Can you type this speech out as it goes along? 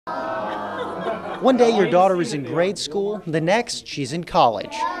One day your daughter is in grade school, the next she's in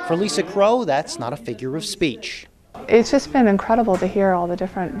college. For Lisa Crow, that's not a figure of speech. It's just been incredible to hear all the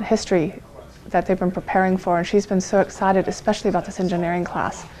different history that they've been preparing for, and she's been so excited, especially about this engineering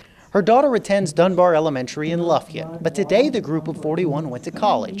class. Her daughter attends Dunbar Elementary in Lufkin, but today the group of 41 went to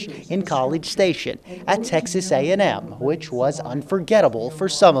college, in College Station, at Texas A&M, which was unforgettable for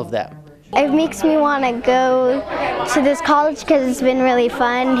some of them. It makes me want to go to this college because it's been really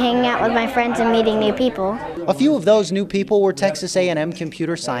fun hanging out with my friends and meeting new people. A few of those new people were Texas A&M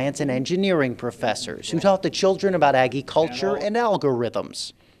computer science and engineering professors who taught the children about Aggie culture and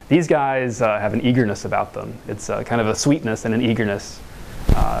algorithms. These guys have an eagerness about them. It's kind of a sweetness and an eagerness,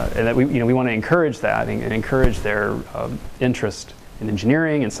 and that we want to encourage that and encourage their interest in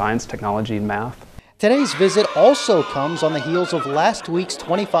engineering and science, technology, and math. Today's visit also comes on the heels of last week's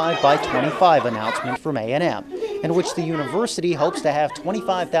 25 by 25 announcement from A&M, in which the university hopes to have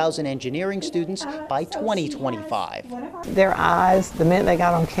 25,000 engineering students by 2025. Their eyes, the minute they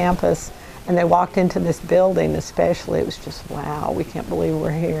got on campus and they walked into this building especially, it was just, wow, we can't believe we're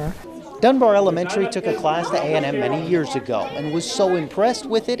here. Dunbar Elementary took a class to A&M many years ago and was so impressed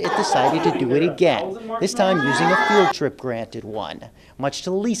with it, it decided to do it again, this time using a field trip granted one, much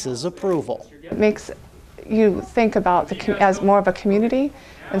to Lisa's approval. It makes you think about as more of a community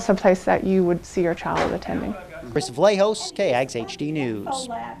and someplace that you would see your child attending. Vlahos, KAGS HD News.